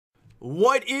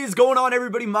What is going on,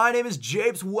 everybody? My name is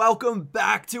Japes. Welcome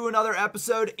back to another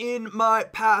episode in my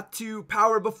path to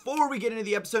power. Before we get into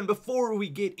the episode, before we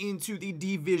get into the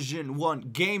Division 1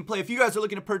 gameplay, if you guys are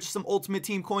looking to purchase some Ultimate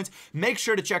Team coins, make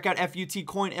sure to check out FUT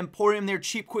Coin Emporium. They're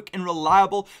cheap, quick, and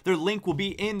reliable. Their link will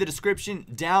be in the description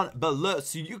down below.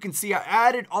 So you can see I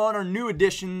added on our new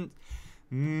addition.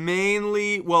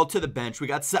 Mainly, well, to the bench, we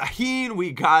got Sahin,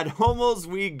 we got Hummels,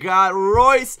 we got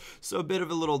Royce, so a bit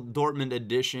of a little Dortmund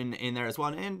addition in there as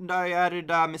well, and I added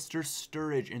Mr.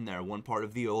 Sturridge in there, one part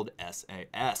of the old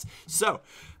SAS. So,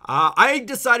 I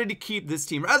decided to keep this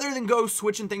team, rather than go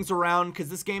switching things around, because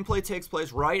this gameplay takes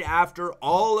place right after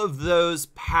all of those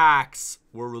packs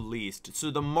were released.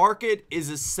 So the market is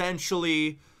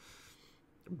essentially,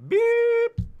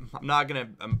 beep, I'm not gonna,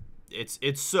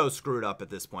 It's so screwed up at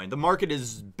this point. The market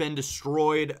has been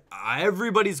destroyed.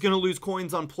 Everybody's going to lose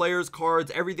coins on players,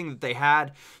 cards, everything that they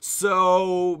had.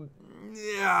 So,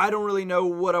 yeah, I don't really know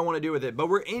what I want to do with it. But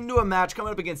we're into a match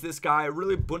coming up against this guy, a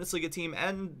really Bundesliga team,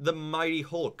 and the mighty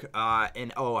Hulk.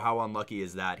 And, oh, how unlucky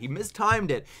is that? He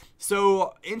mistimed it.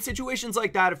 So, in situations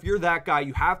like that, if you're that guy,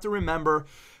 you have to remember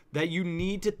that you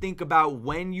need to think about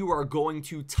when you are going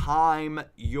to time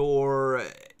your,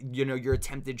 your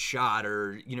attempted shot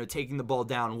or, taking the ball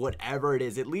down, whatever it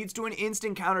is. It leads to an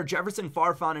instant counter. Jefferson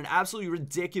Farfan, an absolutely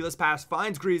ridiculous pass,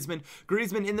 finds Griezmann.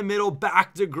 Griezmann in the middle,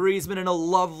 back to Griezmann, and a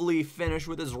lovely finish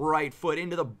with his right foot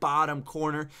into the bottom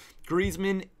corner.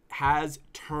 Griezmann has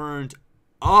turned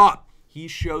up. He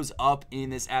shows up in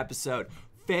this episode.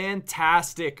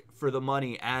 Fantastic for the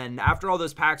money. And after all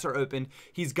those packs are opened,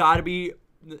 he's got to be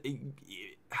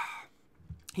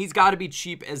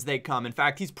cheap as they come. In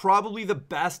fact, he's probably the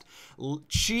best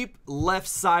cheap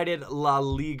left-sided La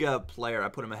Liga player. I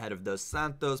put him ahead of Dos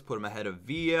Santos, put him ahead of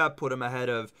Villa, put him ahead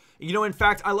of, in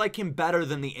fact, I like him better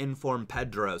than the informed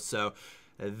Pedro. So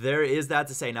there is that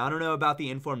to say. Now, I don't know about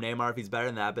the informed Neymar if he's better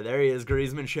than that, but there he is,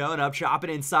 Griezmann showing up, chopping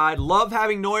inside. Love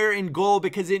having Neuer in goal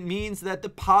because it means that the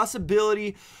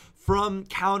possibility from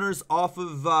counters off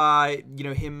of,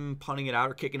 him punting it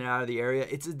out or kicking it out of the area,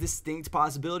 it's a distinct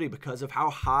possibility because of how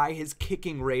high his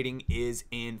kicking rating is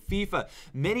in FIFA.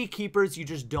 Many keepers, you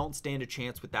just don't stand a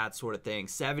chance with that sort of thing.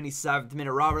 77th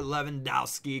minute, Robert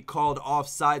Lewandowski called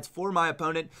offsides for my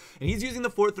opponent, and he's using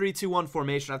the 4-3-2-1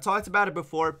 formation. I've talked about it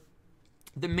before.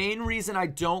 The main reason I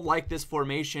don't like this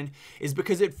formation is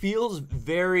because it feels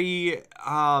very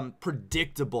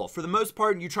predictable. For the most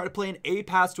part, you try to play an A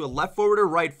pass to a left forward or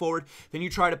right forward, then you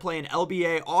try to play an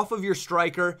LBA off of your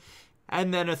striker,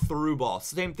 and then a through ball.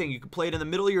 Same thing, you can play it in the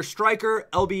middle of your striker,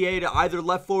 LBA to either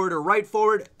left forward or right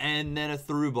forward, and then a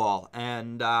through ball.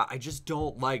 And I just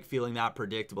don't like feeling that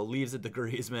predictable. Leaves it to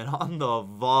Griezmann on the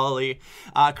volley.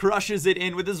 Crushes it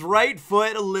in with his right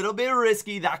foot, a little bit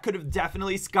risky. That could have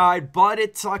definitely skied, but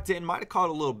it tucked in. Might have caught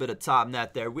a little bit of top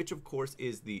net there, which of course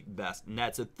is the best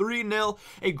net. So 3-0,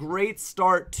 a great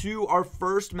start to our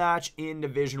first match in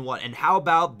Division 1. And how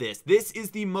about this? This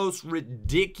is the most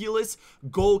ridiculous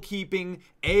goalkeeping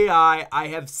AI I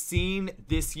have seen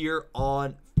this year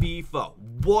on FIFA.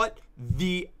 What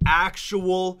the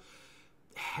actual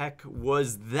heck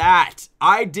was that?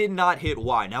 I did not hit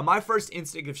Y. Now, my first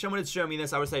instinct, if someone had shown me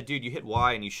this, I would say, dude, you hit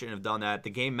Y and you shouldn't have done that.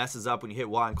 The game messes up when you hit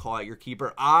Y and call out your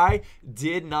keeper. I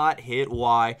did not hit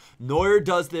Y. Neuer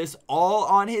does this all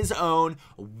on his own.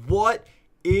 What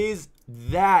is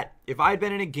that? If I had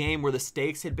been in a game where the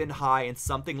stakes had been high and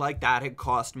something like that had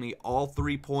cost me all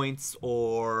 3 points,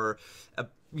 or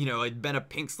it'd been a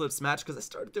pink slips match, because I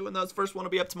started doing those. First one will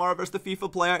be up tomorrow versus the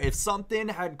FIFA player. If something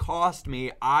had cost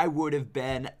me, I would have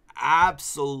been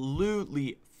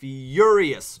absolutely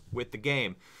furious with the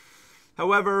game.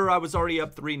 However, I was already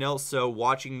up 3-0, so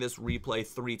watching this replay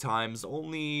 3 times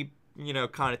only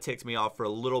kind of ticked me off for a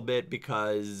little bit,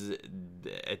 because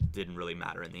it didn't really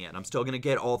matter in the end. I'm still going to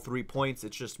get all 3 points.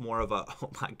 It's just more of a, oh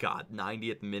my God,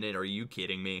 90th minute. Are you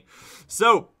kidding me?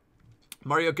 So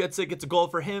Mario Götze gets a goal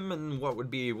for him, and what would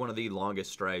be one of the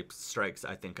longest strikes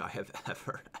I think I have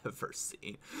ever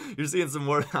seen. You're seeing some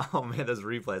more. Oh man, those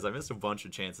replays. I missed a bunch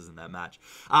of chances in that match.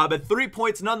 But 3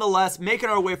 points nonetheless, making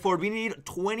our way forward. We need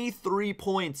 23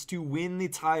 points to win the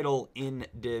title in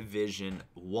Division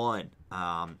 1.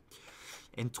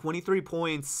 And 23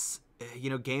 points,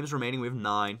 games remaining, we have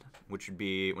 9, which would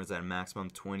be, what is that, a maximum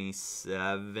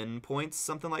 27 points,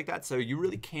 something like that. So you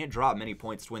really can't drop many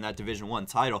points to win that Division 1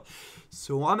 title.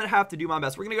 So I'm going to have to do my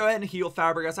best. We're going to go ahead and heal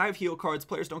Fabregas. I have heal cards.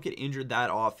 Players don't get injured that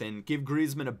often. Give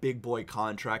Griezmann a big boy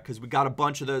contract, because we got a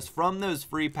bunch of those from those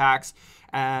free packs,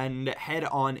 and head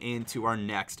on into our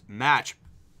next match.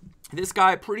 This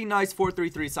guy, pretty nice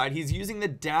 4-3-3 side. He's using the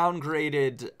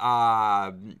downgraded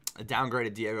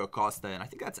Diego Costa, and I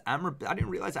think that's Amrabat. I didn't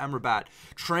realize Amrabat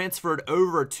transferred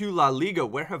over to La Liga.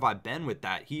 Where have I been with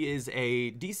that? He is a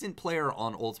decent player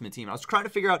on Ultimate Team. I was trying to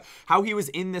figure out how he was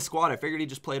in this squad. I figured he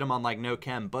just played him on like no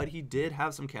chem, but he did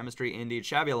have some chemistry indeed.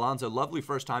 Xabi Alonso, lovely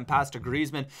first time pass to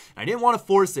Griezmann, and I didn't want to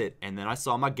force it, and then I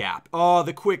saw my gap. Oh,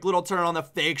 the quick little turn on the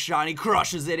fake shot. He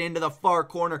crushes it into the far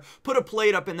corner. Put a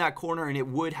plate up in that corner, and it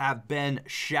would have been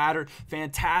shattered.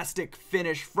 Fantastic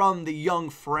finish from the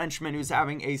young Frenchman who's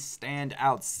having a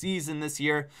standout season this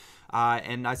year.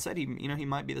 And I said he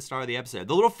might be the star of the episode.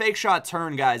 The little fake shot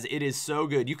turn, guys, it is so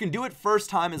good. You can do it first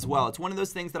time as well. It's one of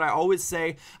those things that I always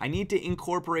say I need to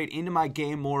incorporate into my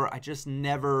game more. I just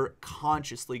never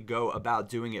consciously go about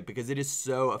doing it because it is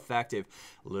so effective.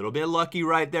 A little bit lucky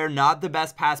right there. Not the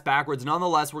best pass backwards.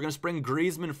 Nonetheless, we're going to spring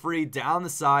Griezmann free down the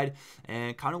side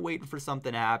and kind of waiting for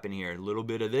something to happen here. A little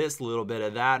bit of this, a little bit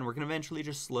of that, and we're going to eventually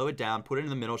just slow it down, put it in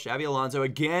the middle. Xabi Alonso,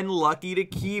 again, lucky to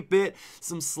keep it.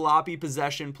 Some sloppy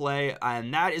possession play.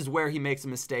 And that is where he makes a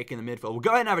mistake in the midfield. We'll go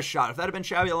ahead and have a shot. If that had been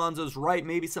Xabi Alonso's right,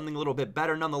 maybe something a little bit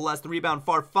better. Nonetheless, the rebound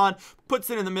Farfan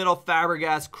puts it in the middle.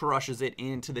 Fabregas crushes it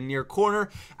into the near corner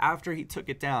after he took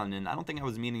it down. And I don't think I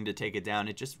was meaning to take it down.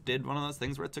 It just did one of those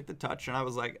things where it took the touch, and I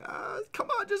was like, come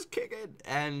on, just kick it.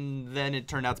 And then it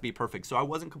turned out to be perfect. So I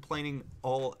wasn't complaining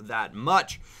all that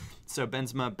much. So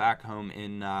Benzema back home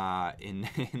in a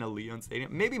Lyon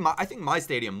stadium. Maybe I think my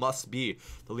stadium must be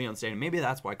the Lyon stadium. Maybe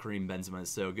that's why Karim Benzema is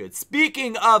so good.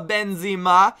 Speaking of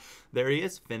Benzema, there he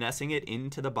is, finessing it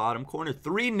into the bottom corner.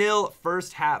 3-0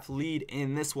 first half lead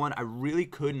in this one. I really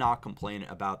could not complain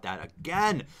about that.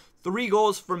 Again, 3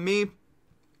 goals for me.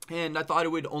 And I thought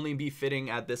it would only be fitting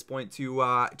at this point to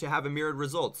have a mirrored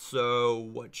result. So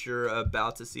what you're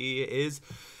about to see is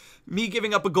me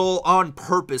giving up a goal on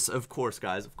purpose, of course,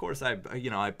 guys. Of course, I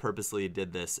purposely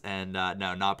did this, and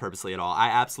no, not purposely at all. I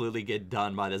absolutely get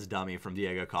done by this dummy from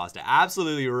Diego Costa.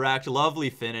 Absolutely wrecked. Lovely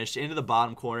finish into the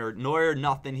bottom corner. Neuer,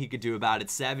 nothing he could do about it.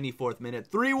 74th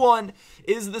minute. 3-1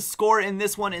 is the score in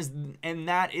this one, and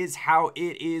that is how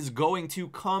it is going to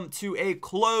come to a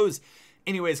close.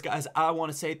 Anyways, guys, I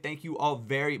want to say thank you all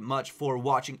very much for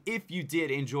watching. If you did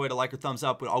enjoy it, a like or thumbs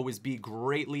up would always be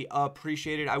greatly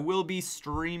appreciated. I will be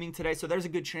streaming today, so there's a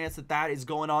good chance that that is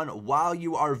going on while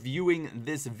you are viewing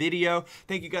this video.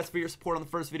 Thank you guys for your support on the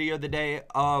first video of the day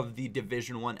of the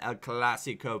Division 1 El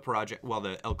Clasico project. Well,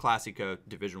 the El Clasico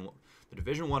Division 1. The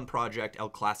Division 1 Project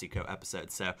El Clasico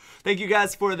episode. So thank you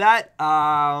guys for that.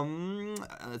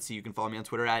 Let's see, you can follow me on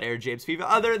Twitter at JapesFIFA.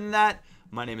 Other than that,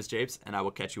 my name is Japes, and I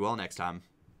will catch you all next time.